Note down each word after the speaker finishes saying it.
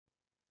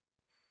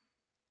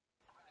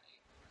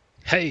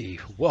Hey,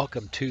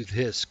 welcome to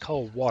this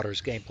Cold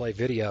Waters gameplay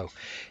video.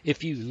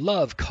 If you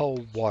love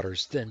Cold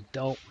Waters, then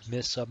don't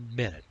miss a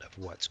minute of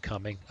what's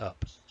coming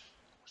up.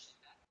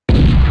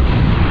 Well,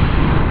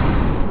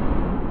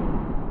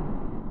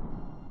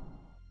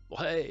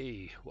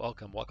 hey,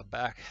 welcome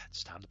back.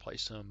 It's time to play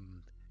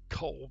some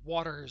Cold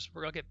Waters.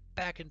 We're going to get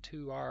back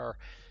into our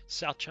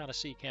South China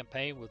Sea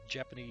campaign with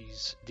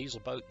Japanese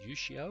diesel boat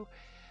Yushio.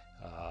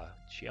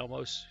 She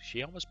almost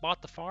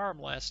bought the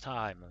farm last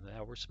time.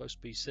 Now we're supposed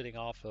to be sitting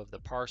off of the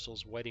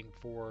parcels waiting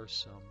for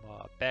some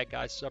bad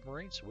guy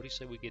submarines. So what do you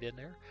say we get in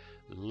there,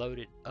 load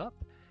it up,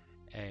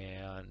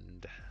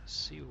 and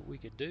see what we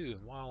can do?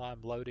 And while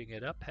I'm loading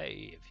it up,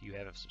 hey, if you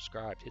haven't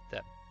subscribed, hit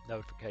that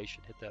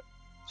notification, hit that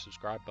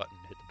subscribe button,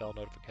 hit the bell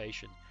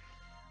notification,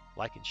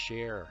 like and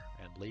share,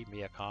 and leave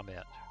me a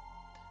comment.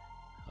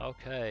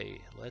 Okay,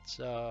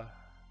 let's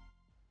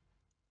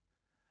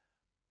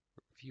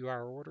review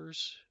our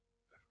orders.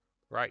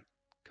 Right,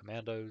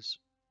 commandos.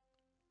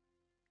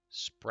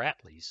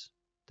 SPratly's.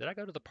 Did I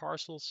go to the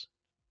parcels?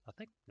 I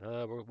think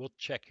we'll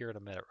check here in a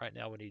minute. Right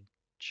now we need to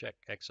check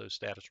EXO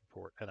status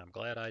report, and I'm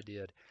glad I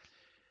did.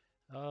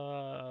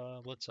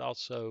 Let's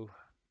also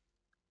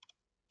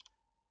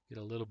get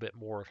a little bit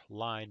more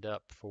lined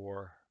up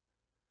for...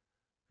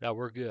 No,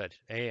 we're good.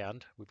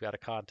 And we've got a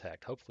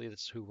contact. Hopefully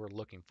that's who we're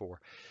looking for.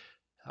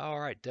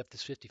 All right, depth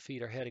is 50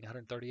 feet. Our heading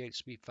 138,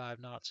 speed 5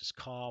 knots. Is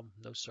calm.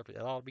 No surface.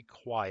 It ought to be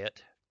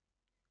quiet.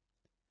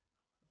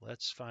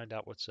 Let's find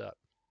out what's up.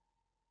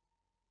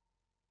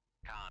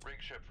 Rig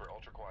ship for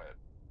ultra quiet.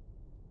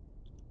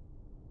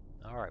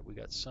 All right, we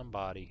got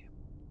somebody.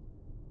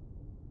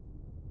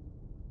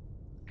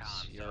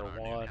 Sierra 1.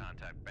 New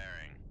contact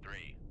bearing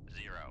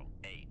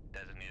 308.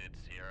 Designated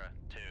Sierra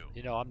 2.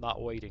 You know, I'm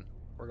not waiting.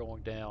 We're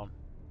going down.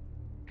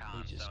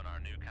 We just sonar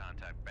new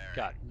contact bearing.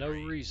 Got no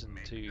reason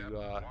to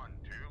 1200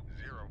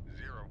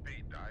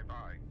 feet dive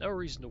by. no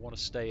reason to want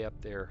to stay up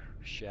there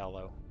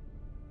shallow.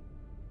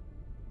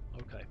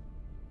 Okay.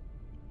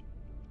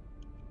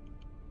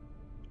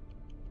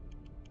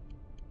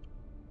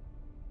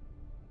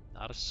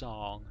 Not a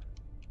song.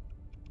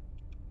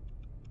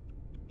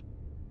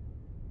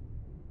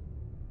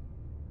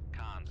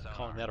 I'm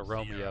calling that a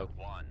Romeo. Sierra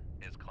 1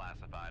 is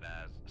classified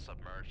as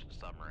submerged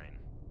submarine.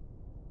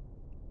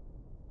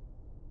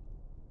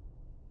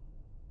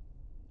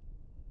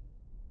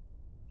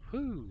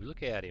 Whoo,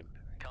 look at him.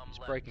 He's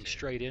breaking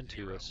straight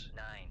into us.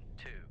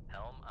 92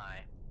 helm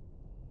I.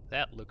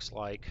 That looks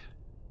like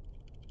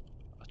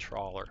a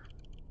trawler.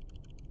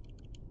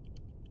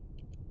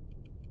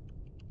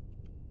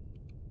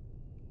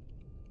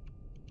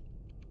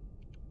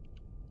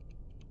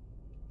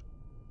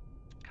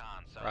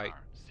 Sonar right.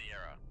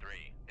 Sierra 3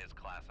 is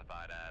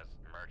classified as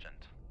merchant.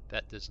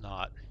 That does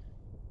not.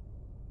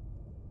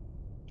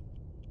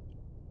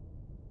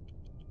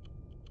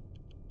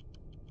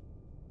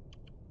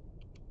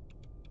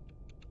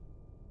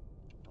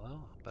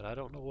 Well, but I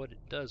don't know what it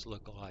does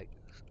look like.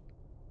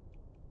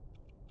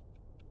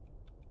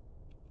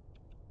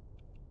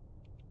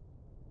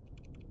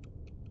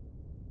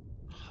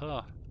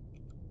 Huh.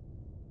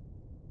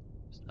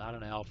 It's not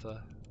an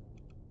alpha.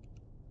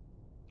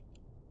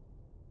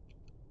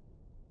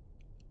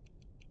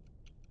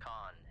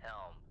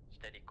 Helm,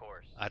 steady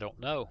course. I don't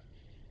know.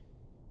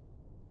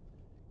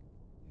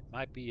 It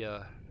might be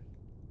a...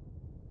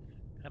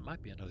 That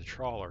might be another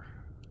trawler.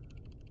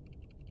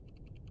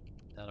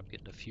 Now I'm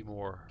getting a few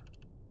more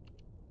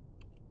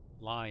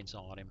lines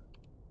on him.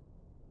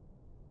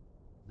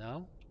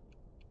 No?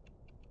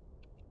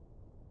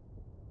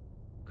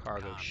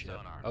 Cargo ship.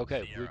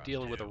 Okay, we're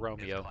dealing with a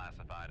Romeo.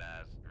 Classified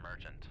as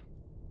merchant.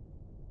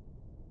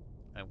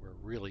 And we're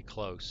really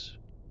close.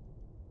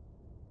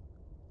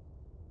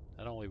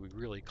 Not only are we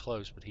really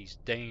close, but he's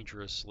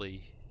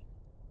dangerously...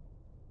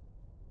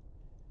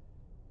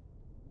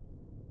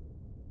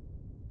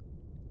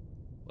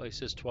 Well, he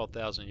says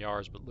 12,000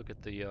 yards, but look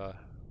at the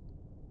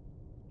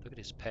look at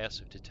his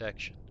passive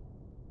detection.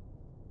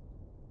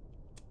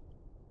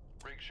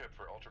 Rig ship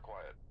for ultra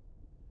quiet.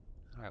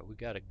 All right, we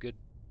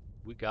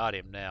got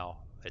him now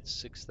at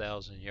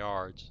 6,000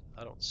 yards.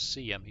 I don't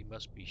see him. He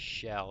must be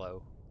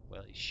shallow.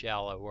 Well, he's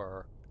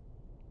shallower.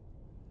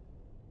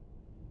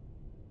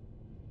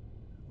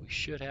 We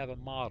should have a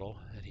model,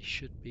 and he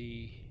should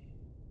be...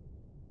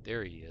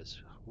 There he is.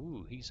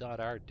 Ooh, he's at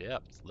our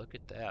depth. Look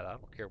at that. I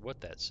don't care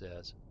what that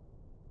says.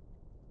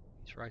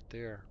 He's right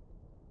there.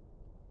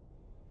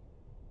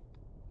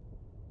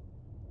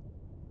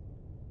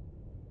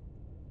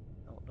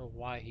 I don't know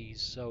why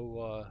he's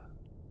so...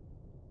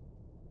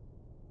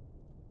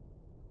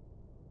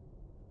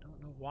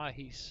 don't know why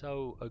he's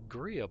so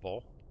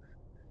agreeable.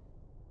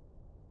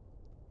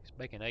 He's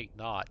making 8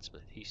 knots,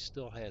 but he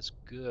still has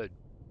good,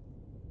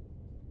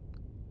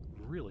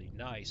 really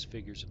nice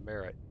figures of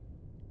merit.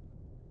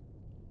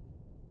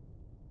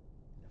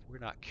 If we're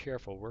not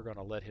careful, we're going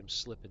to let him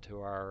slip into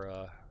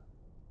our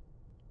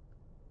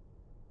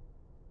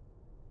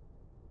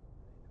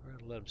we're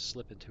going to let him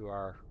slip into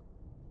our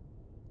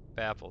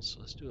baffles. So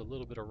let's do a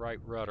little bit of right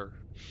rudder.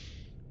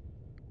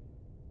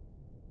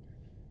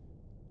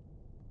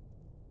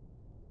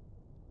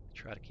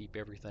 Try to keep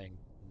everything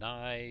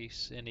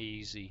nice and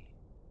easy.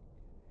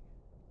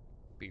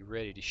 Be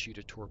ready to shoot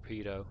a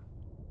torpedo.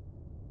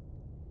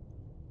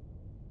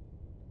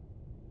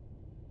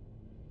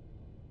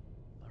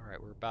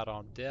 Alright, we're about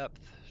on depth.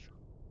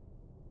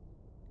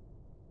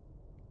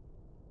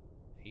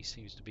 He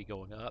seems to be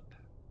going up.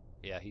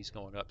 Yeah, he's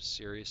going up,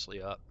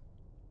 seriously up.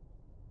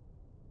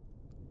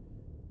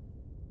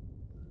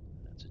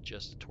 Let's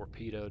adjust the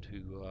torpedo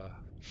to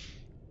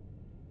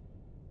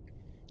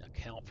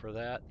account for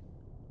that.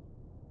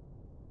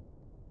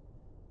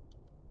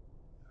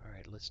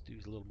 Alright, let's do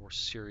a little more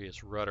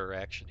serious rudder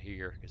action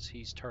here, because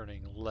he's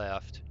turning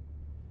left.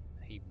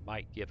 He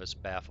might give us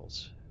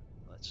baffles.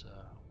 Let's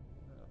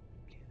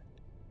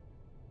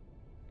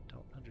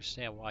don't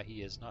understand why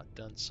he has not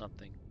done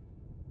something.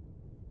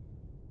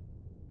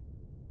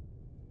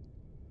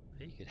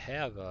 He could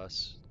have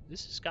us.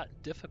 This has gotten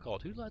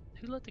difficult. Who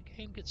let the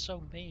game get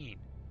so mean?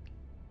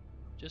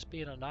 Just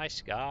being a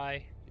nice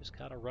guy, just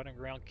kind of running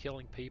around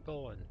killing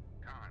people, and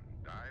Con,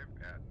 dive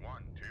at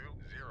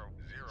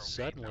 1200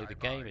 suddenly feet, the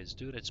dive game is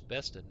doing its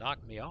best to knock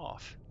me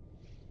off.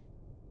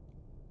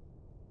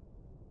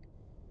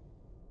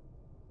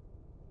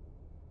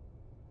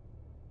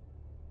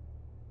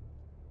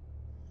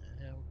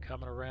 And we're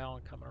coming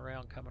around, coming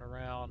around, coming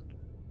around.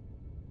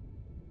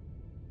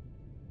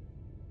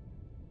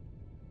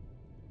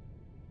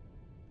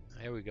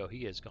 There we go.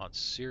 He has gone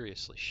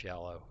seriously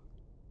shallow.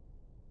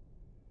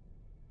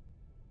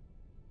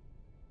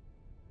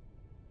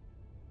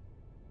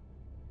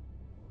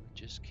 We'll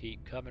just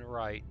keep coming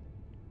right.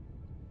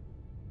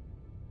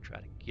 Try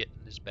to get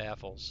in his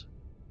baffles.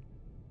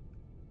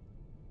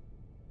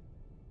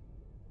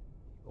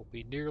 Won't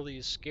be nearly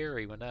as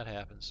scary when that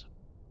happens.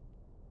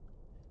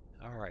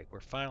 Alright, we're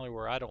finally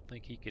where I don't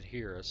think he could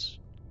hear us.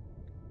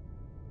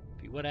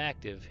 If he went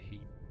active, he'd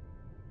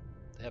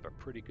have a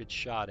pretty good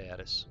shot at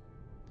us.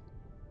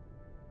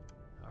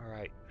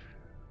 Alright.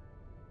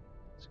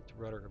 Let's get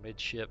the rudder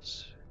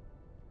midships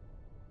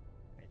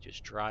and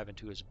just drive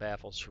into his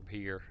baffles from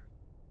here.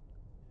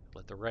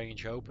 Let the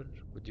range open.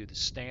 We'll do the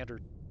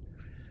standard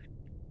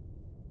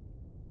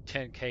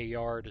 10K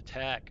yard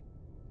attack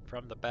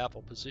from the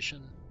baffle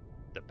position.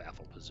 The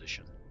baffle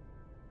position.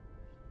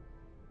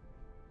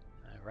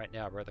 Right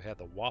now, I'd rather have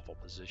the waffle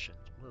position.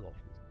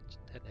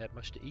 Hadn't had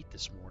much to eat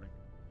this morning.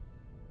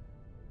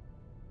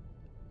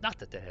 Not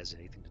that that has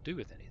anything to do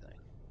with anything.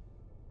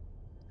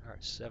 All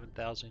right,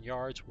 7,000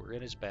 yards. We're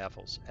in his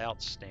baffles.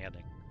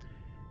 Outstanding.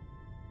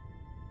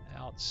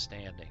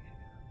 Outstanding.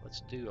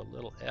 Let's do a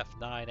little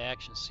F9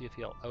 action, see if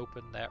he'll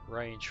open that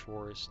range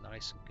for us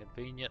nice and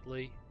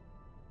conveniently.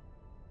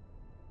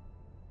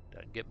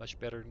 Doesn't get much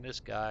better than this,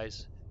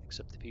 guys,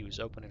 except if he was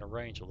opening a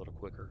range a little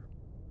quicker.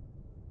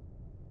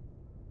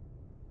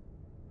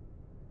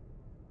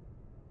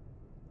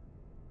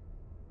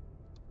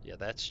 Yeah,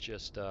 that's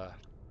just,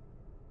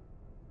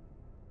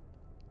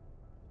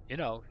 you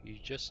know, you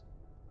just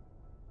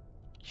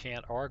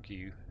can't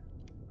argue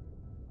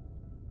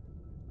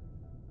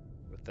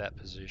with that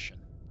position.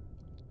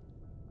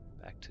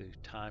 Back to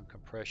time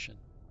compression.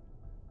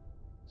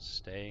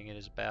 Staying in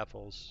his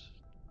baffles.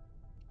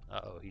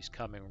 Uh-oh, he's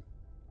coming.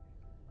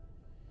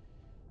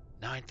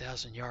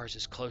 9,000 yards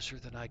is closer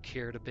than I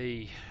care to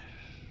be.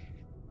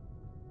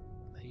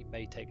 He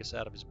may take us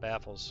out of his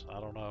baffles. I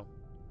don't know.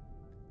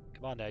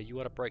 Come on now, you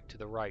want to break to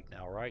the right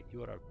now, right? You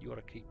want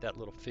to keep that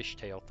little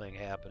fishtail thing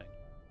happening.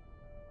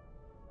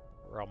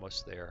 We're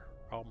almost there.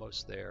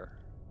 Almost there.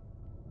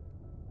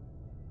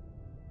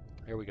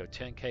 Here we go.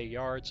 10K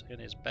yards in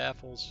his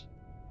baffles.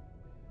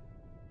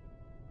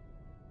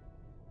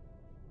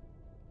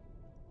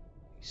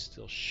 He's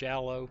still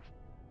shallow.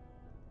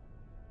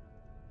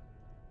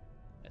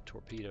 That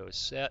torpedo is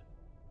set.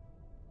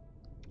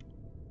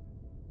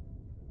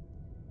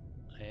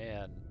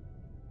 And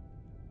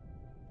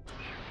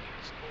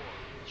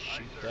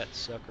shoot that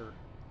sucker.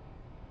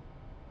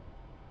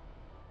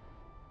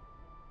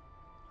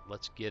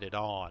 Let's get it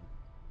on.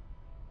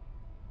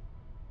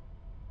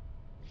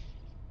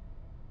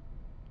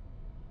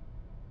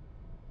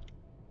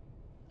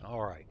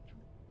 All right.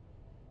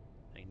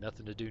 Ain't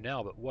nothing to do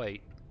now but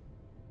wait.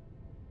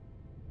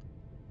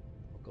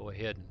 We'll go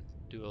ahead and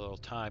do a little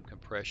time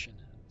compression.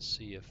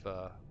 See if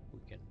we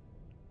can.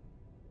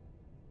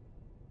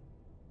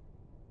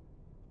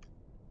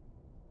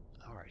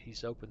 All right,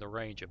 he's opened the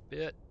range a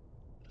bit.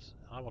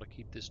 I want to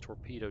keep this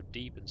torpedo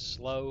deep and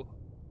slow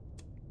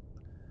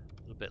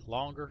a little bit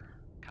longer.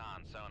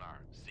 Con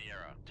sonar,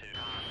 Sierra 2.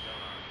 Con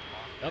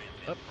sonar,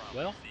 Up.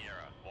 Well,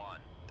 Sierra 1.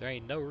 there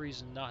ain't no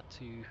reason not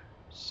to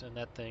send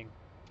that thing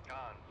Con,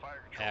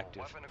 fire control,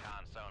 active. weapon.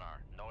 Con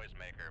sonar,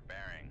 noisemaker,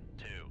 bearing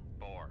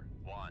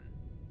 241.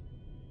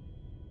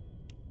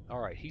 All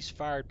right, he's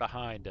fired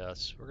behind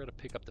us. We're going to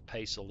pick up the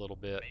pace a little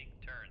bit.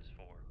 Make turns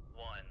for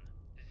 10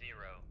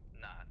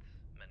 knots.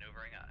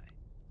 Maneuvering eye.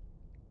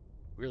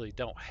 Really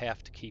don't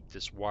have to keep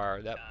this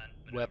wire. That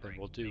Con, weapon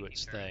will do making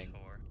its turns thing.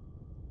 for.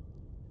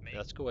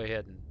 Let's go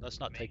ahead and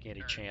let's not take Make any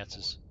turns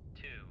chances.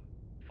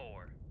 for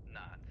 4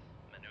 knots.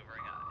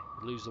 Maneuvering eye.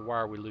 We lose the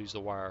wire, we lose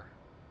the wire.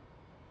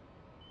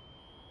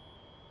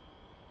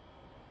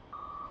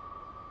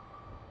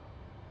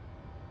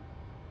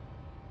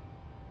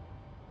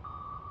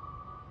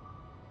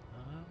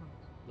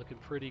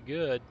 pretty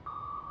good.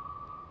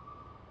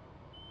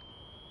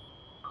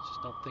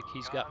 Just don't think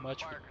he's got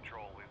much. Fire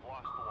control, we've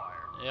lost the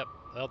wire. Yep.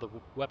 Well, the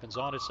weapon's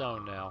on its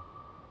own now.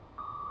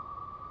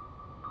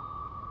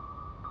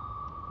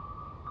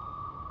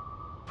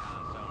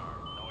 Sonar,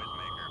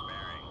 noisemaker,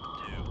 bearing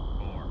 2,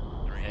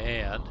 4, 3.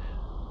 And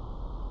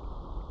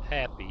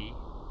happy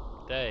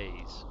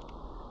days.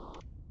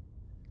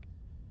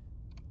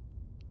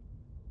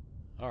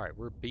 All right,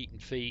 we're beating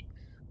feet.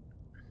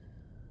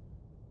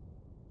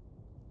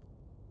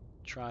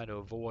 Trying to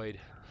avoid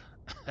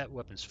that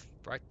weapon's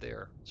right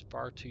there. It's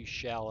far too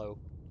shallow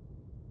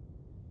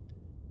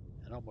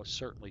and almost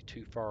certainly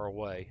too far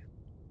away.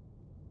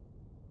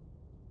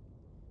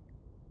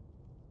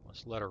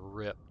 Let's let her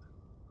rip.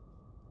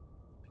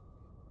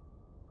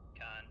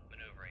 Con,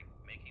 maneuvering,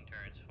 making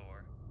turns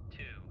for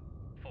 2,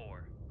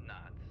 4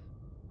 knots.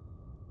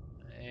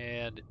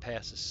 And it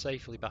passes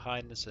safely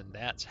behind us, and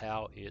that's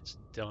how it's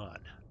done.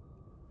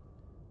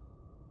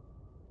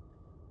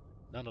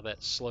 None of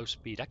that slow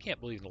speed. I can't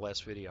believe in the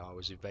last video I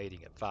was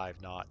evading at 5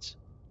 knots.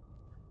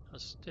 I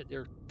was sitting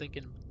there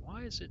thinking,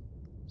 why is it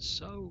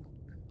so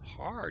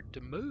hard to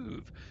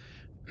move?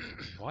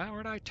 Why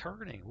aren't I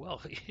turning?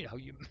 Well,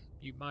 you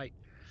might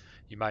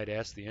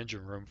ask the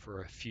engine room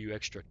for a few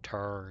extra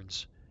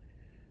turns.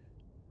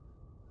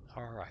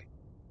 All right.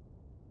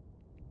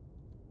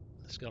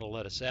 It's going to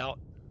let us out.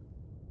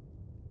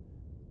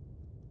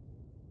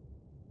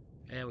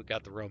 And we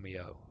got the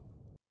Romeo.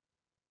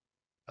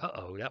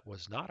 Uh-oh, that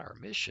was not our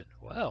mission.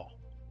 Well,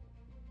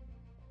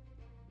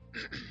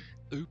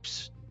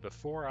 oops.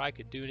 Before I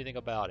could do anything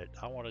about it,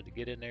 I wanted to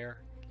get in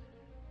there.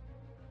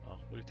 Oh,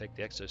 we'll take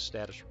the exo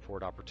status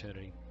report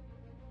opportunity.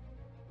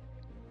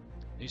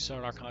 New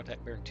sonar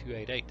contact bearing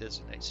 288,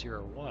 designate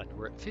 01.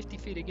 We're at 50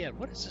 feet again.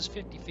 What is this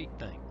 50 feet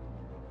thing?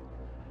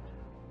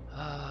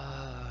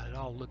 It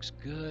all looks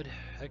good.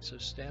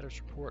 Exo status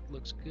report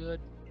looks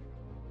good.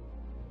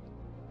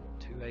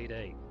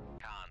 288.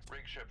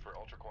 Rig ship for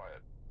ultra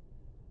quiet.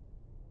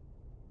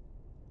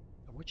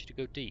 I want you to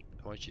go deep.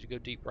 I want you to go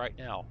deep right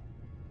now.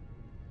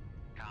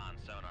 Con,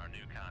 sonar,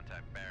 new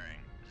contact bearing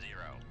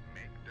 0.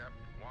 Make depth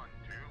 12000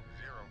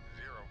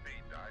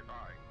 feet, dive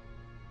by.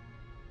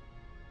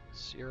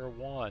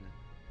 01.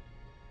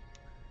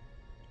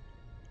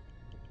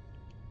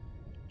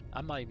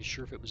 I'm not even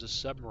sure if it was a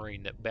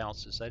submarine that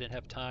bounces. I didn't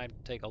have time to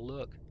take a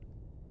look.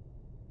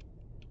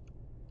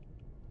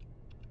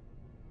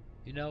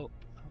 You know,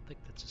 I don't think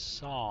that's a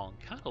song.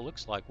 Kind of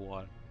looks like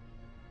one.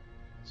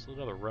 It's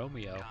another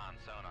Romeo. Con,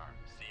 sonar,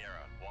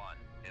 Sierra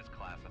 1 is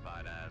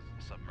classified as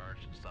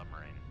submerged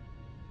submarine.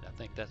 I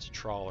think that's a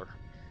trawler.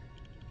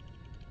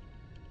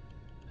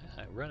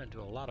 I run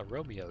into a lot of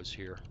Romeos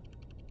here.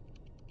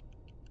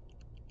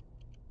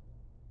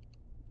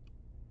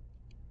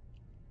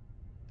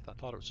 If I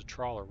thought it was a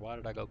trawler, why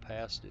did I go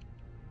past it?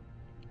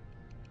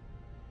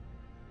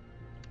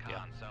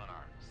 Con,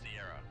 sonar,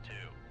 Sierra 2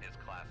 is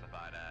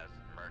classified as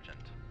merchant.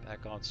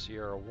 Back on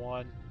Sierra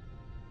 1.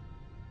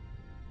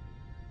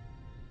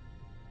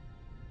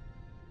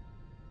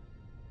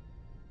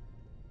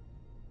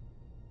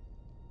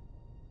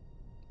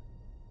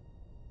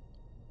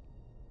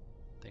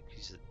 I think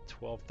he's at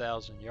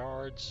 12,000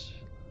 yards,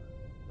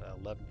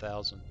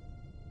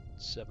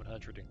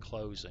 11,700 in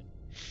closing.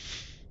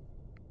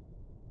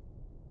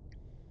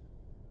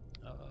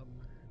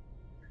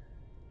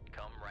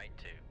 Come right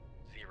to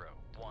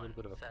 01. A little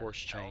bit of a course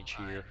change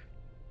here.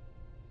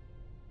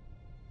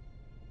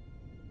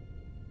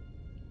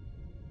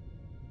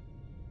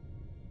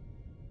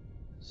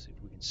 See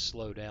if we can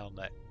slow down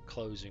that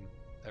closing,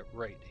 that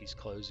rate he's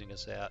closing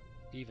us at,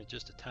 even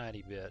just a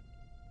tiny bit.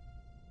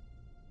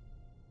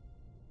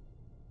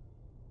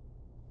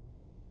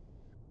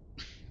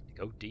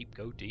 Go deep,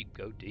 go deep,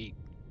 go deep.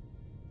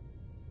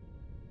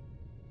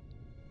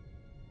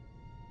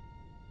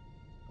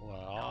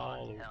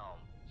 Well,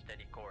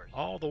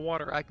 all the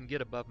water I can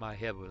get above my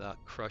head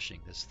without crushing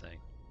this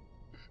thing.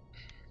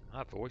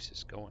 My voice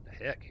is going to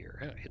heck here.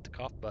 I'm gonna hit the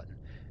cough button.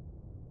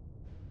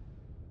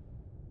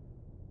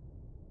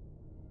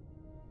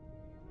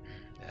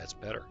 That's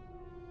better,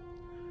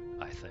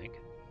 I think.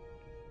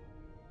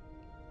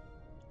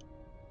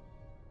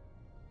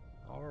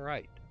 All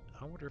right.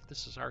 I wonder if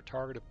this is our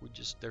target, if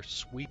they're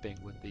sweeping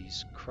with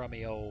these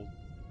crummy old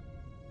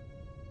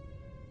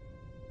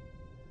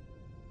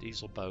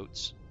diesel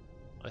boats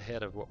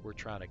ahead of what we're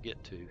trying to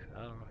get to.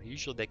 I don't know.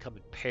 Usually they come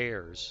in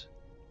pairs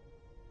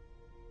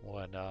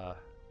when they're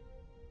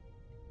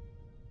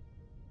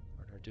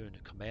doing the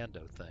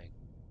commando thing.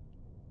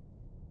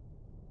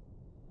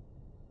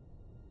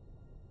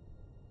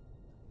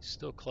 He's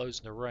still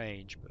closing the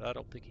range, but I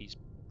don't think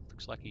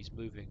looks like he's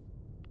moving.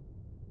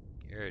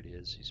 There it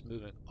is. He's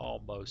moving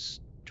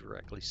almost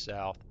directly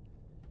south.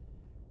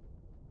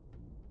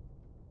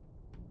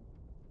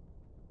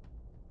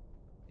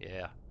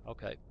 Yeah,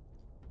 okay.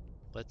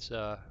 Let's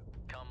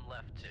come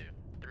left to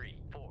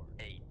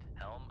 348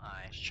 helm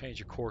I. Let's change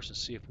the course and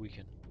see if we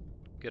can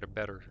get a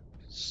better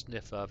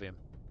sniff of him.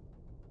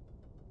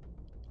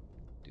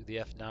 Do the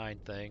F9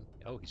 thing.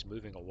 Oh, he's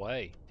moving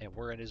away, and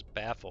we're in his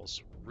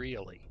baffles.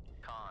 Really?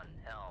 Con, Con,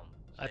 helm,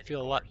 I'd steady feel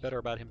a course. lot better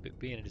about him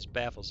being in his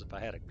baffles if I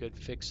had a good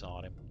fix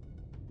on him.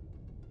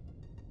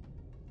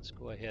 Let's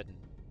go ahead and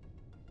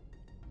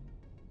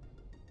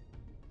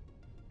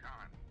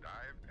Con,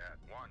 dive at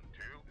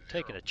 120.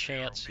 taking a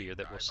chance here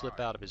that we'll slip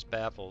out of his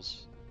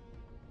baffles.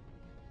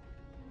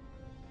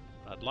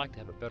 I'd like to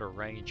have a better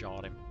range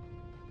on him.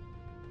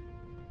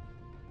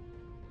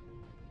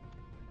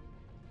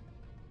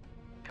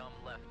 Come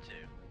left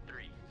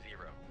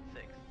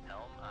 2306,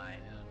 helm aye.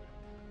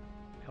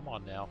 And come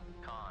on now.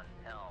 Con,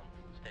 helm,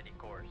 steady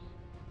course.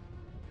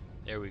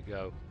 There we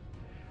go.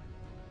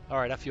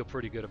 Alright, I feel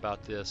pretty good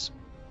about this.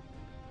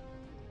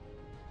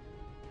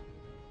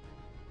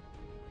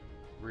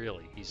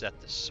 Really, he's at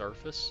the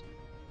surface?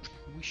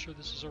 Are we sure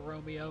this is a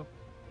Romeo?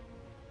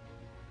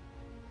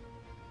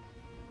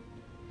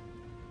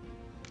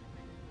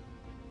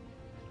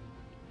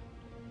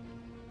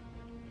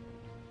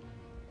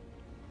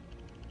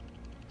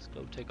 Let's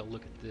go take a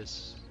look at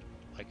this.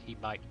 Like he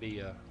might be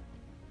a...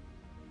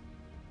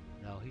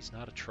 No, he's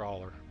not a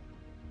trawler.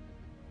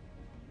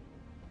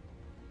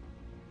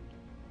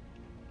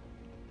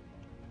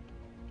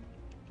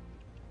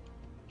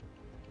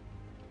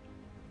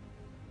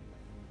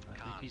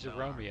 I think he's a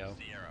Romeo.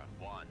 Sierra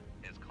 1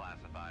 is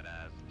classified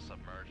as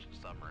submerged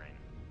submarine.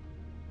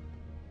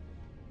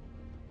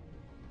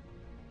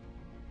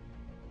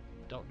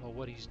 Don't know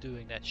what he's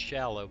doing that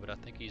shallow, but I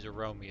think he's a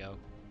Romeo.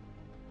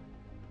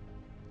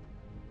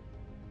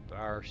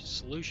 Our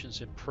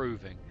solution's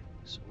improving.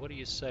 So what do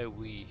you say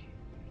we...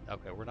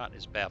 Okay, we're not in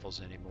his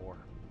baffles anymore.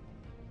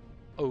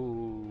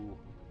 Oh,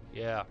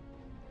 yeah.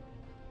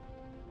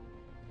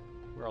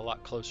 We're a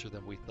lot closer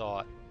than we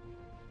thought.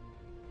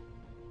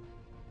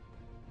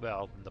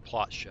 Well, the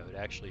plot showed,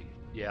 actually.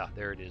 Yeah,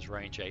 there it is,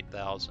 range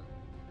 8,000.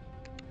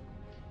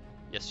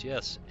 Yes,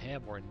 yes,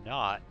 and we're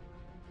not.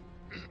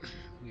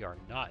 We are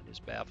not in his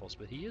baffles,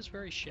 but he is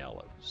very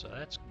shallow, so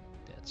that's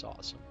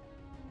awesome.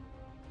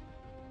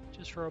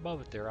 Just for a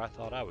moment there, I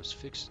thought I was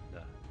fixing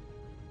to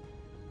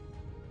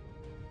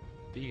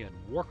be in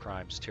war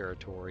crimes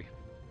territory.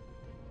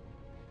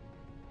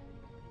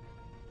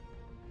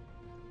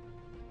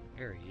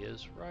 There he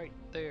is, right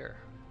there.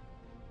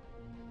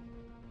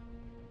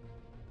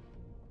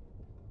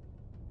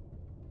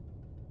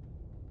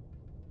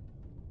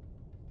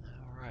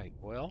 Alright,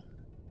 well,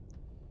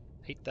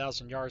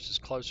 8,000 yards is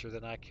closer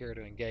than I care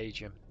to engage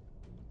him.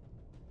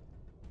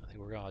 I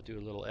think we're going to do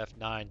a little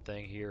F9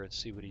 thing here and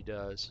see what he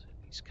does.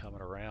 He's coming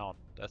around.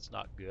 That's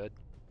not good.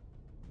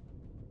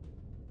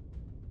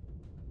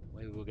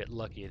 Maybe we'll get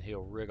lucky and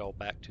he'll wriggle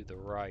back to the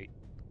right.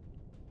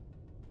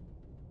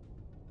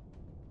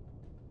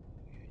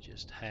 You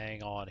just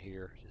hang on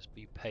here. Just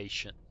be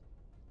patient.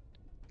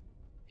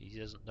 He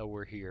doesn't know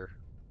we're here.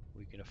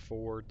 We can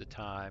afford the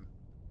time.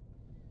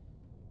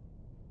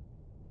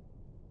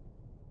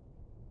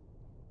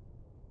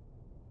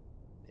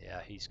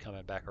 Yeah, he's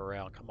coming back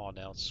around. Come on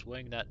now.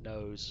 Swing that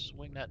nose.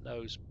 Swing that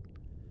nose.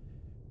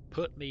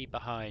 Put me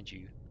behind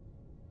you.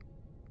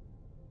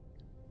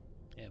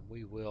 And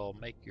we will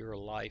make your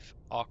life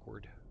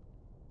awkward.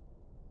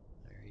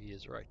 There he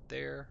is right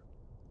there.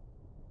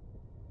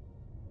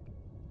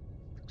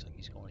 Looks like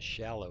he's going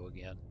shallow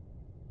again.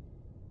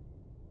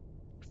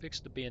 We're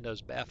fixed to be in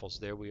those baffles.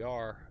 There we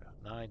are.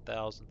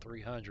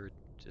 9,300.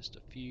 Just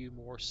a few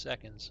more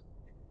seconds.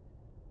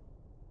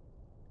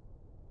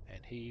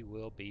 And he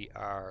will be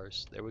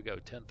ours. There we go.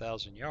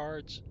 10,000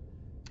 yards.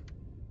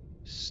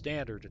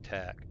 Standard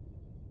attack.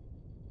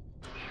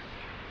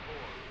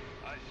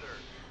 Aye, sir.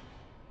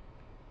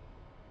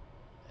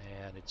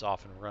 And it's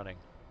off and running.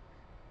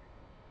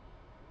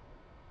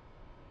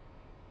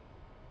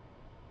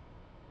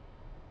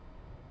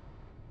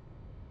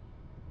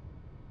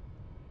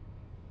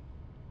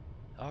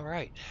 All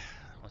right.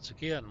 Once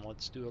again,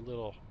 let's do a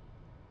little...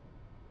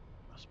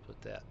 Let's put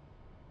that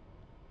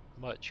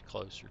much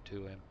closer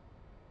to him.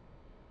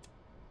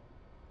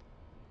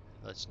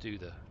 Let's do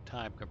the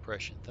time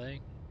compression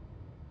thing.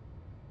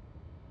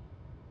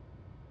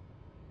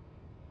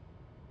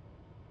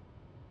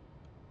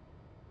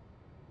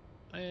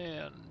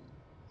 And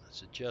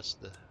let's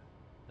adjust the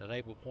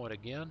enable point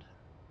again.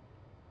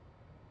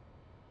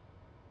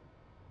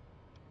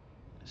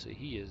 See,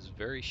 he is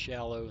very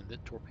shallow and the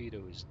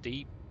torpedo is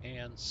deep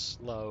and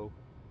slow.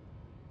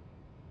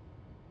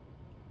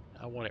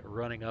 I want it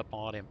running up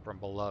on him from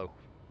below.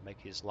 Make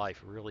his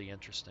life really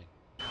interesting.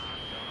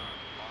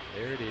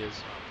 There it is.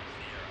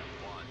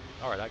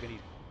 Alright, I need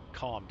to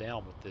calm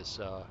down with this.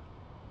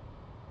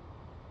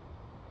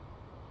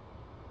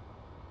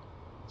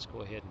 Let's go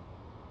ahead and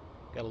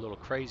got a little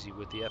crazy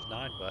with the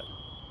F9 button.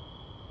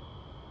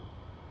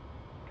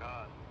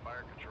 Con,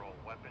 fire control,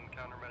 weapon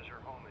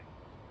countermeasure homing.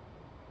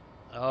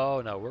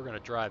 Oh no, we're going to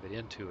drive it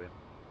into him.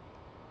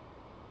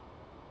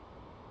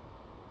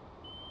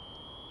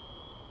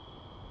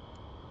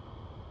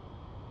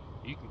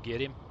 You can get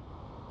him.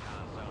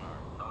 Sonar,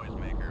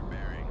 noisemaker,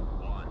 bearing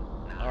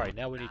 1. Alright,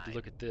 now we need to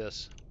look at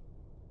this.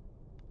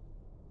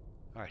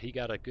 Alright, he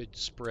got a good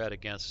spread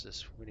against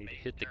us. We need to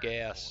hit the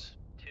gas.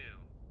 2,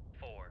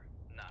 4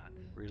 knots.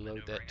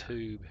 Reload that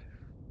tube.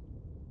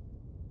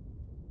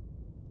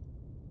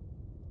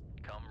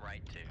 Come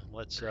right to.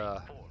 Let's 3, 4,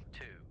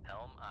 2,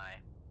 helm aye.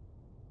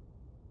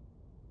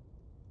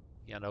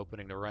 again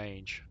opening the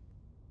range.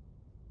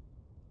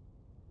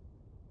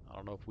 I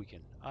don't know if we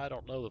can. I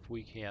don't know if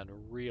we can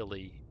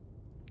really.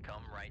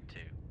 Come right to.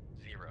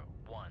 0,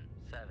 1,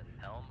 7,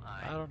 helm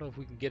aye. I don't know if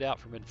we can get out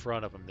from in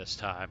front of them this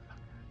time.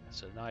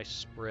 It's a nice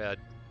spread.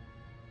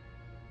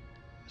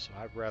 So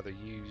I'd rather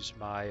use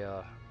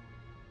my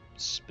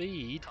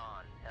speed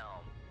Con,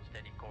 helm,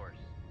 steady course.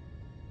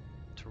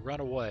 to run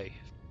away.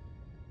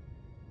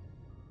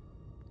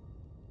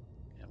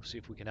 And we'll see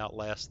if we can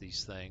outlast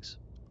these things.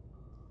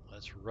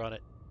 Let's run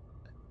it.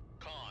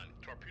 Con,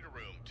 torpedo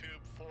room,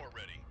 tube 4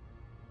 ready.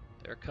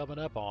 They're coming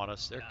up on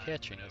us. They're Con,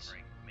 catching us.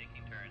 maneuvering,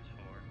 making turns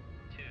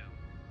for 2,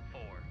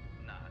 4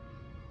 knots.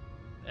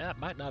 That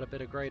might not have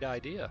been a great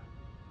idea.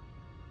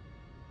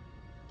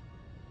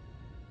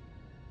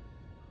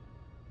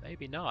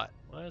 Maybe not.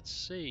 Let's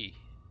see.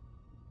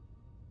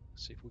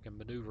 See if we can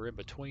maneuver in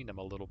between them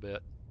a little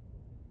bit.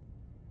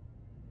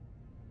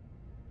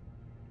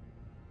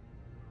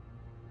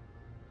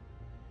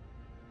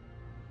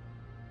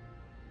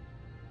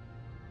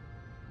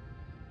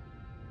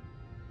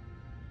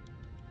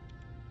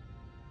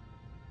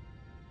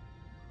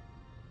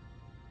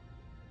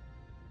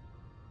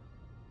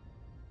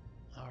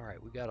 All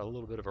right, we got a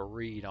little bit of a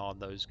read on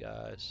those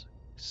guys.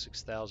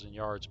 6,000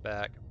 yards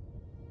back.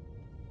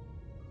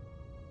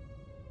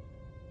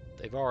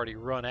 They've already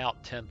run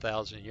out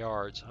 10,000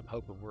 yards. I'm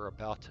hoping we're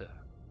about to.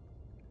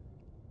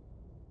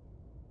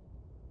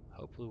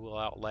 Hopefully we'll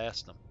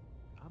outlast them.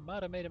 I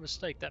might have made a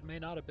mistake. That may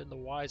not have been the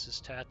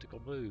wisest tactical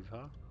move,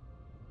 huh?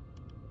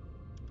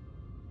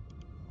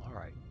 All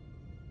right.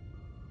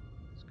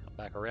 Let's come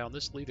back around.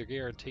 This will either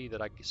guarantee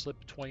that I can slip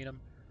between them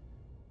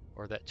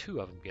or that two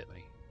of them get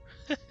me.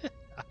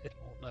 I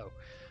don't know.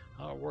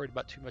 I'm not worried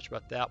about too much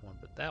about that one,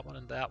 but that one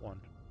and that one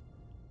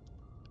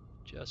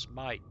just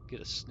might get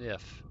a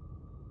sniff.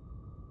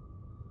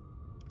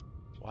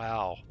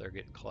 Wow, they're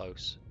getting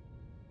close.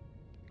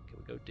 Can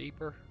we go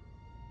deeper?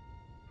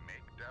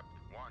 Make depth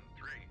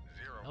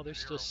 130. No, they're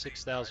still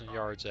 6,000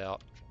 yards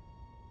out.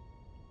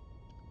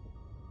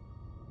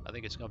 I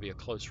think it's going to be a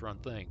close run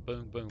thing.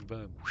 Boom, boom,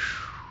 boom.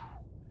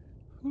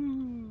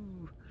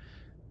 Whoo!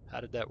 How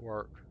did that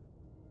work?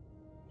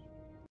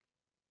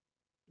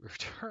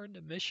 Return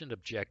to mission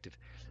objective.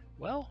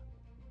 Well,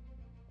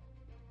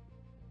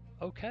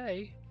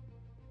 okay.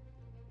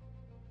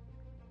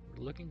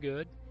 We're looking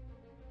good.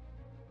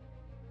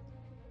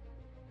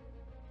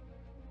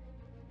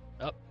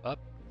 Up, up.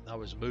 I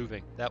was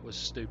moving. That was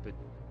stupid.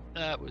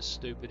 That was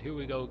stupid. Here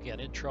we go again.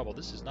 In trouble.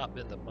 This has not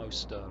been the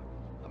most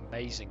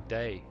amazing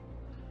day.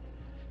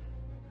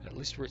 At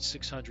least we're at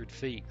 600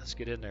 feet. Let's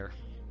get in there.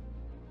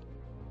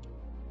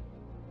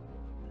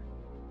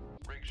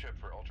 Rig ship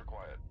for ultra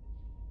quiet.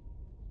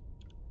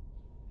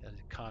 Got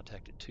a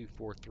contact at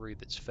 243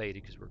 that's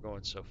faded because we're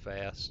going so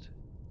fast.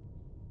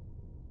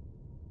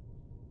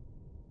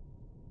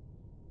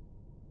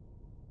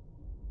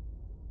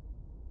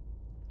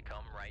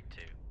 Come right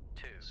to.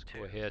 2, Let's 2,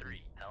 go ahead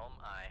 3, helm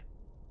aye.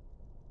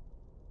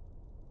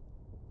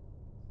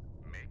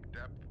 Make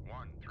depth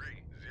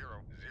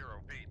 1300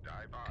 feet.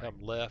 Dive aye.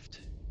 Come left.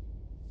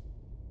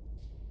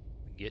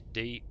 Get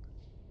deep.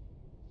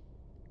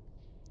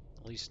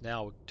 At least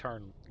now we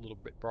turn a little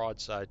bit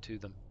broadside to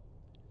them.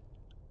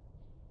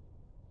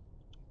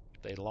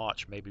 If they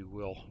launch, maybe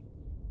we'll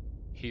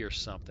hear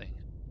something.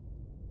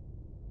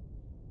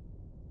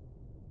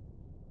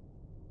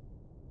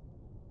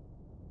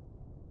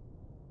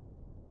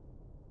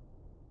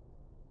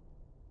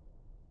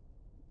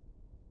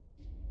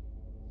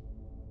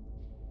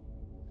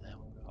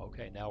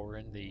 Okay, now we're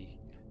in the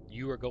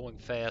you are going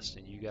fast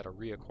and you got to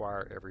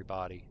reacquire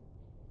everybody.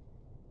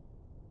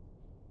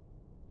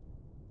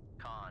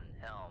 Con,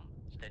 helm,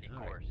 steady All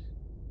right. course.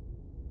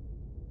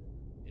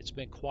 It's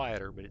been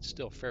quieter, but it's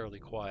still fairly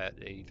quiet,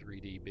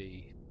 83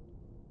 dB.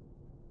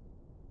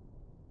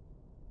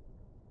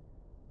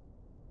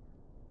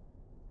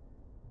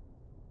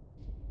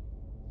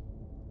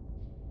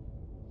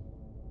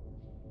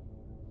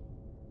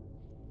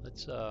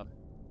 Let's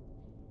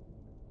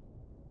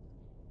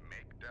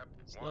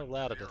level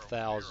out at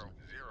 1,000.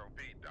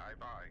 Feet. Dive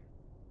aye.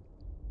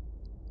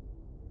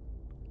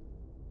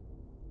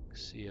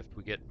 See if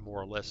we get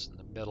more or less in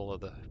the middle of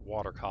the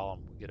water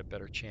column, we get a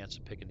better chance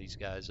of picking these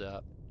guys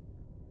up.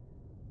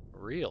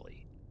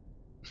 Really?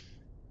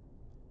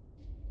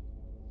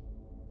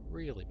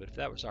 Really, but if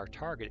that was our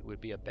target, it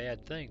would be a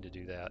bad thing to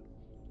do that.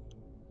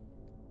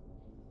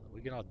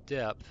 We get on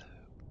depth,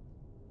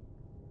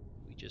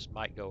 we just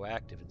might go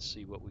active and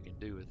see what we can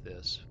do with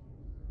this.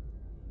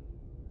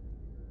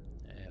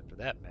 And for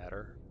that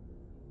matter,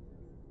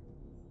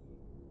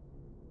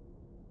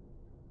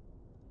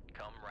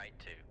 Come right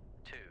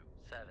to. 2,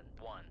 7,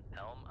 1,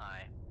 helm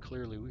aye.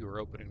 clearly we were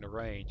opening the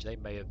range. They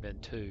may have been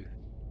too.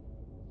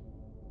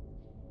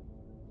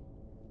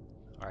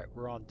 All right,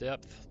 we're on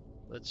depth.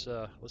 Let's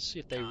see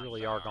if they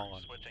really are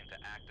gone. Switching to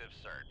active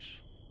search.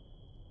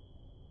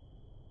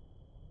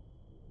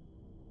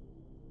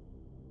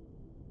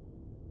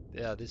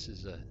 Yeah, this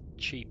is a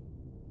cheap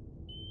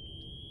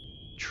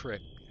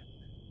trick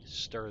to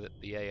stir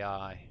the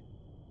AI.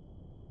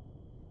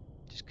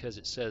 Just because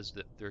it says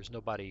that there's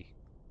nobody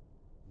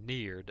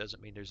near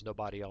doesn't mean there's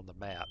nobody on the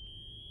map.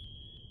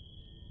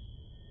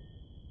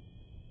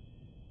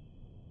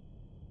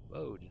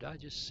 Whoa, did I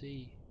just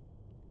see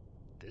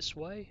this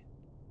way?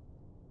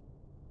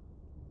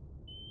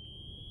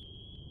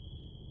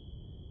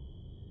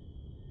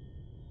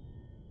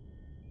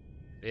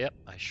 Yep,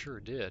 I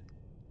sure did.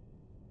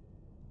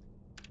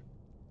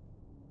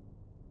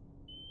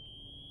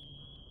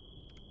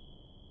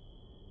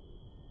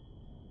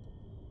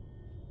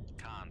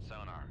 Con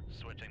sonar,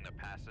 switching to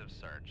passive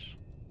search.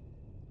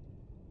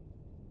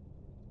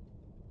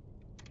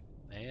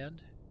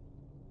 And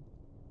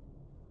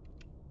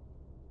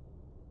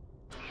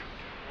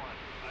 221,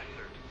 aye,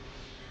 sir.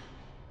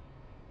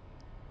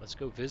 let's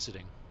go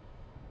visiting.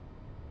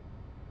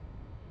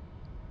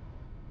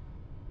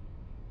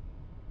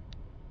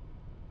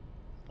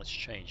 Let's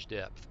change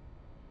depth.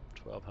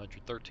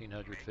 1,200,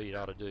 1,300 feet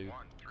ought to do. 1300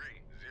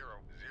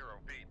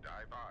 feet,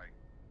 dive by.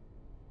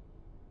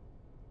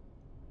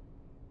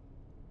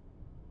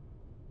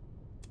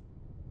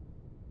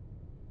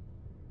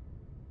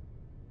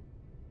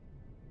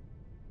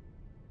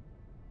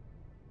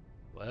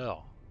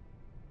 Well,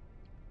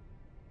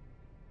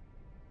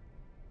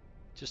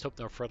 just hope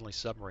no friendly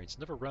submarines.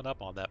 Never run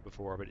up on that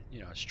before, but it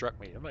struck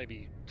me.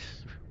 Maybe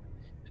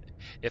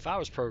if I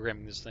was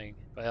programming this thing,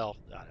 well,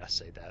 I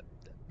say that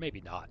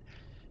maybe not.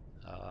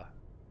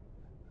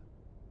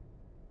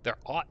 There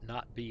ought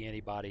not be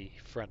anybody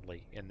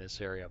friendly in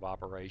this area of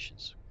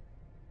operations.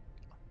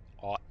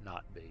 Ought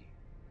not be.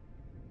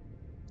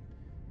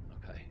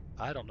 Okay,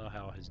 I don't know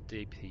how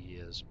deep he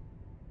is.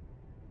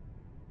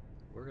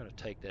 We're going to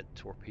take that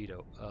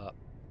torpedo up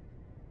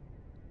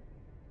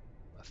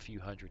a few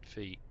hundred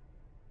feet.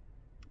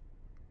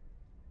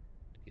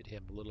 Get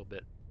him a little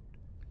bit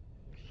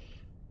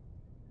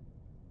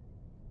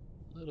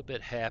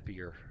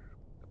happier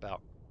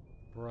about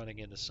running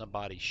into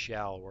somebody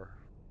shallower.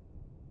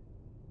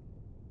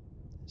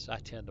 So I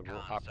tend to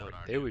operate.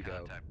 There we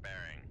go.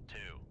 Bearing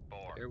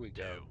 242. There we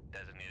go.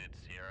 Designated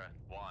Sierra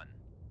 1.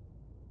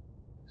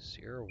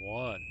 Sierra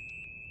 1.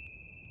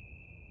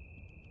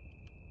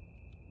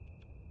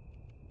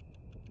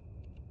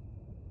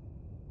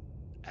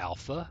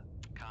 Alpha.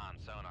 Con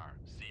sonar,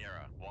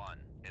 Sierra 1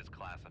 is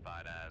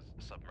classified as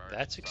submerged.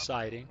 That's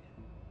exciting.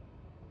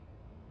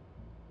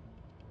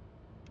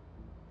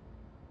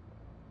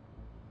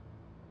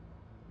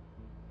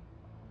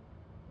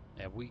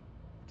 And a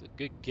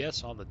good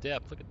guess on the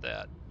depth. Look at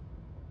that.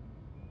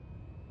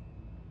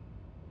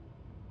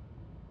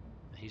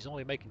 He's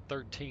only making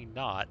 13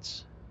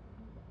 knots.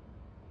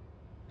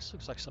 This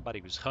looks like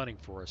somebody was hunting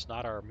for us,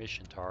 not our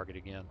mission target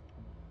again.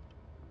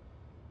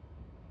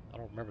 I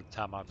don't remember the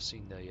time I've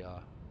seen the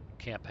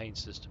campaign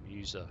system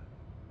use a...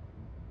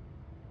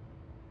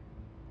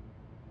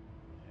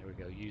 There we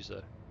go, use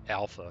a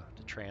alpha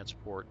to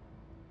transport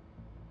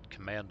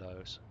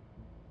commandos.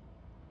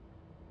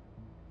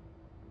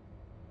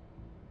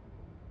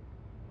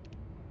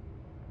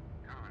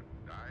 Con,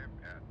 dive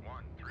at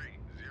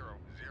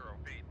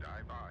 1300 feet,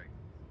 dive by.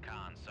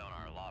 Con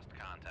sonar lost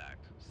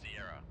contact.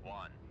 Sierra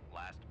 1,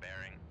 last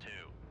bearing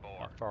 24.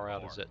 How far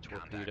out is that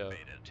torpedo?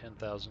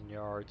 10,000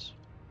 yards.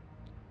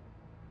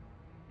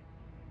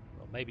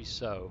 Well, maybe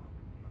so.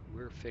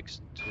 We're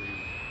fixing to...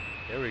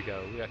 There we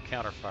go. We got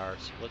counterfire.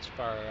 So let's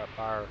fire up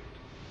our...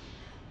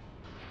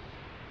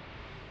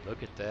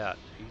 Look at that.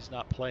 He's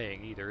not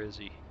playing either, is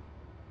he?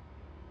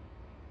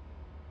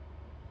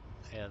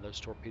 And those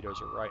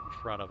torpedoes are right in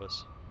front of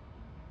us.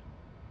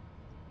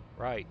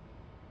 Right.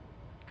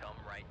 Come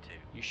right to.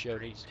 You show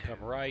needs to come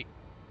right.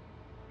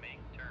 Make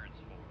turns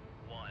for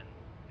 10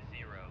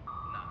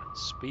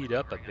 knots. Speed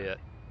up a bit.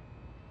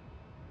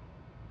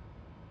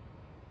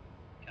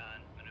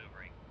 Con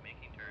maneuvering,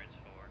 making turns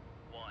for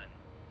 10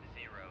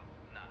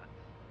 knots.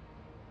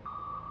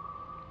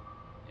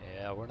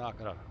 Yeah, we're not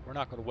gonna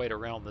wait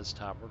around this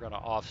time. We're gonna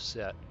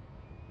offset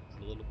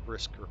at a little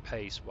brisker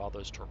pace while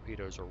those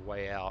torpedoes are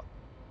way out.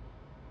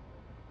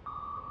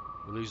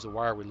 We lose the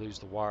wire, we lose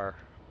the wire.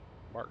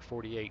 Mark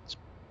 48's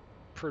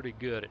pretty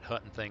good at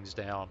hunting things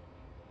down.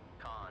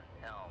 Con,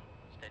 helm,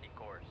 steady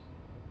course.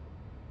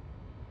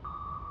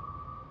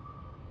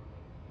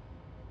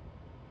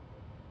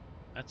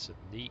 That's a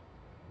neat...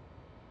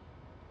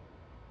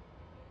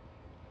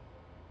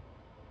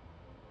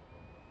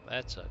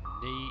 That's a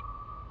neat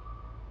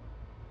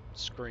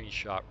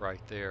screenshot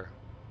right there.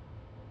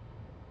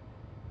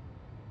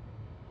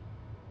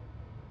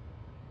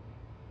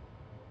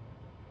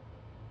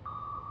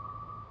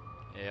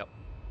 Yep.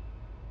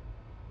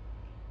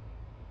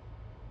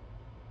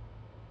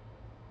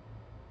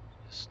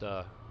 Just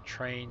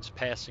trains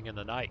passing in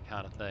the night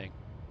kind of thing.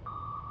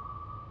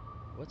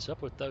 What's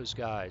up with those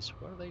guys?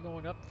 What are they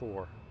going up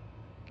for?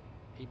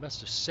 He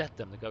must have set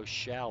them to go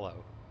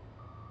shallow.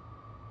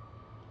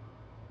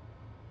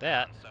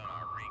 That...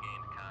 Sonar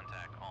regained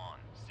contact on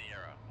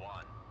Sierra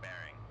 1,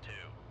 bearing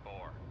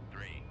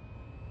 243.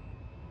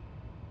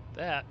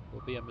 That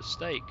will be a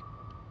mistake.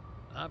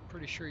 I'm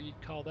pretty sure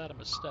you'd call that a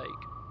mistake.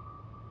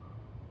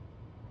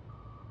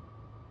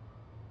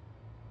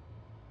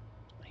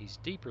 He's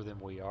deeper than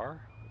we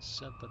are. Let's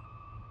send the...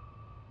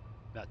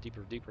 Not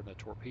deeper than the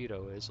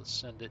torpedo is. Let's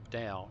send it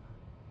down.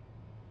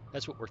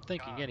 That's what we're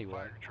thinking Con, anyway.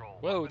 fire control,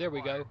 Whoa, weapon there we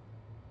acquired. go.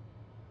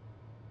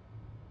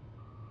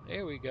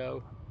 There we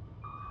go.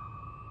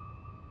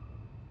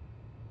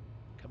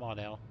 Come on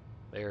now.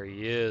 There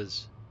he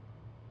is.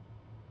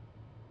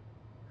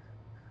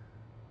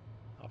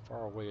 How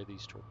far away are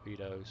these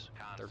torpedoes?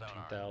 Con sonar,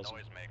 13,000.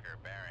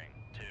 noisemaker bearing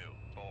 2,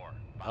 4,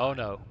 5. Oh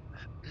no.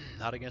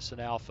 Not against an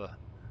alpha.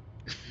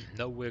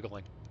 No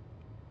wiggling.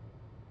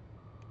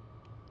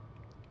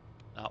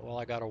 Not while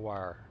I got a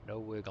wire. No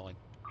wiggling.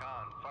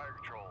 Con, fire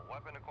control,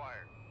 weapon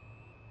acquired.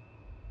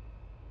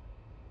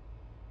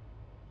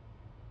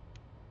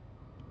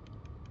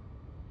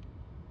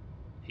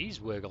 He's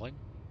wiggling.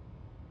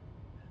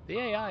 The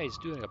AI is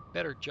doing a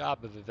better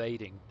job of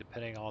evading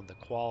depending on the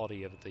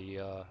quality of the...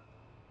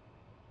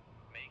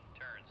 Make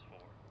turns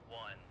for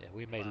 1. Yeah,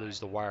 we may lose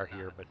the wire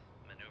here, but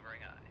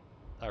Maneuvering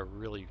eye. I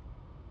really...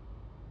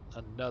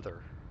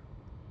 Another...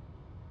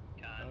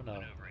 Con, Oh no.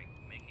 maneuvering.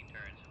 Making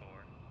turns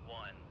for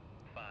 1,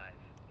 5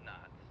 knots.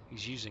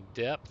 He's using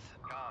depth.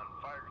 Con,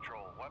 fire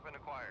control, weapon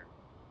acquired.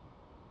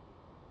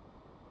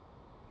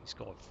 He's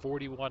going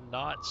 41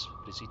 knots.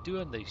 But is he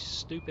doing the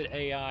stupid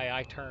AI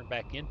I turn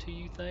back into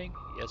you thing?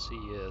 Yes, he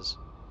is.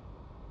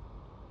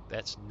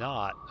 That's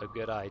not a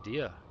good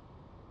idea.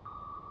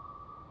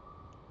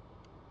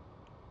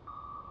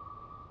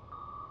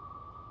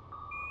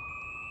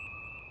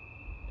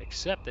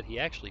 Except that he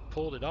actually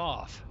pulled it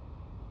off.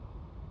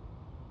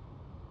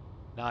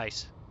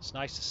 Nice. It's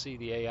nice to see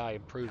the AI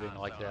improving Con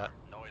like sonar, that.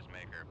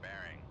 noisemaker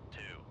bearing 2,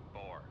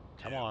 4,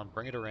 2. Come on,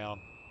 bring it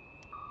around.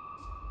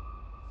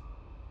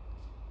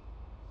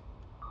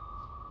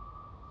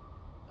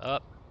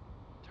 Up.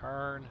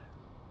 Turn.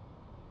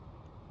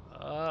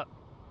 Up.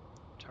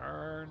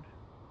 Turn.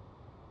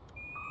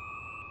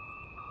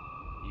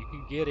 You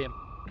can get him.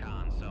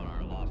 Con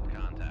sonar lost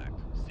contact.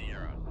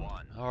 Sierra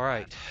 1. All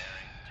right.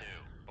 Bearing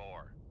 2,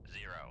 4,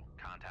 0.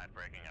 Contact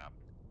breaking up.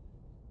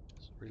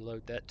 Let's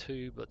reload that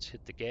tube. Let's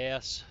hit the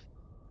gas.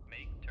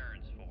 Make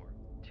turns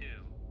for 2,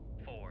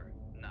 4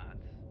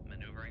 knots.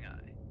 Maneuvering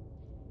eye.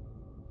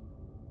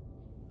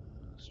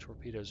 Those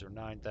torpedoes are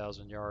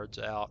 9,000 yards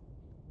out.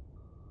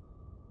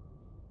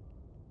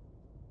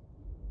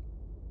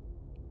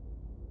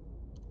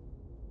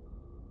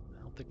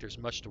 I don't think there's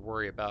much to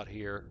worry about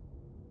here.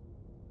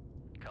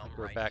 I think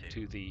we're right back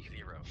to the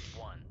 0,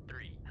 1,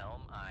 3.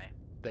 Helm eye.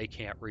 they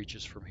can't reach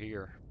us from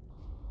here.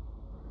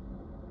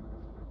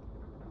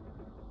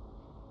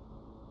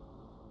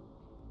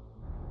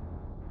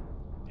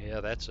 Yeah,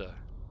 that's a...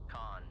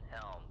 Con,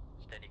 helm,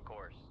 steady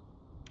course.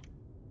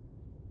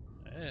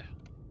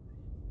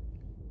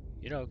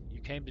 You know,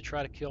 you came to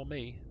try to kill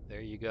me.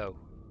 There you go.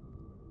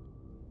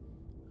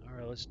 All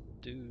right, let's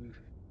do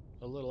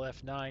a little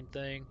F9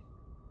 thing.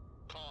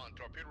 Con,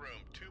 torpedo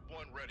room, tube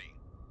 1 ready.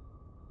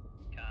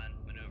 Con,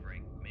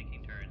 maneuvering,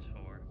 making turns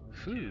for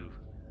Whew. 2,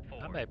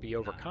 4 I might be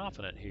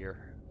overconfident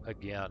here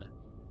again.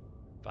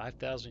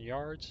 5,000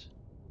 yards?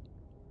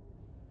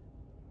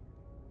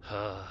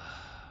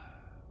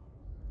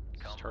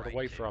 Let's turn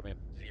away from him.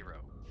 0,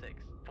 6,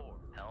 4.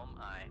 Helm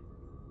eye.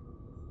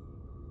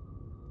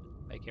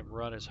 Make him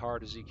run as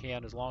hard as he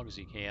can, as long as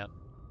he can.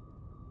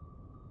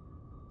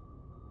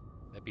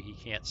 Maybe he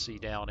can't see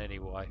down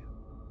anyway.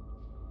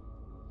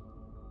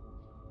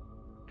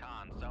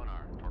 Con,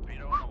 sonar,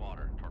 torpedo in the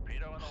water.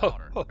 Torpedo in the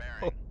water.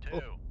 Bearing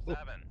 2, 7,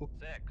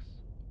 6.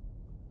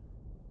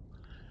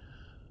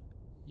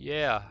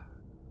 Yeah,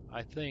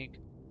 I think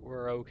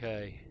we're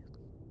okay,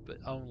 but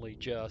only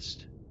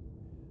just.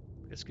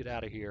 Let's get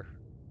out of here.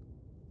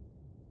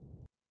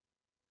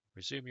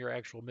 Resume your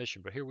actual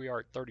mission, but here we are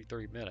at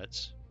 33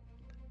 minutes.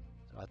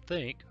 So I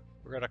think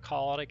we're going to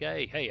call it a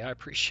day. Hey, I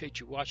appreciate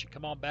you watching.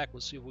 Come on back.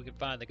 We'll see if we can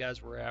find the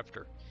guys we're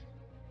after.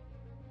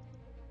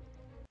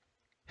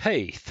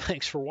 Hey,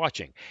 thanks for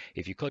watching.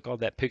 If you click on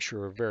that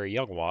picture of very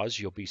young Waz,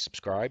 you'll be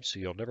subscribed so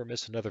you'll never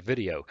miss another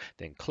video.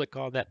 Then click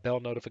on that bell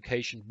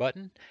notification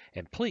button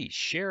and please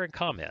share and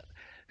comment.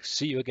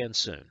 See you again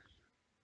soon.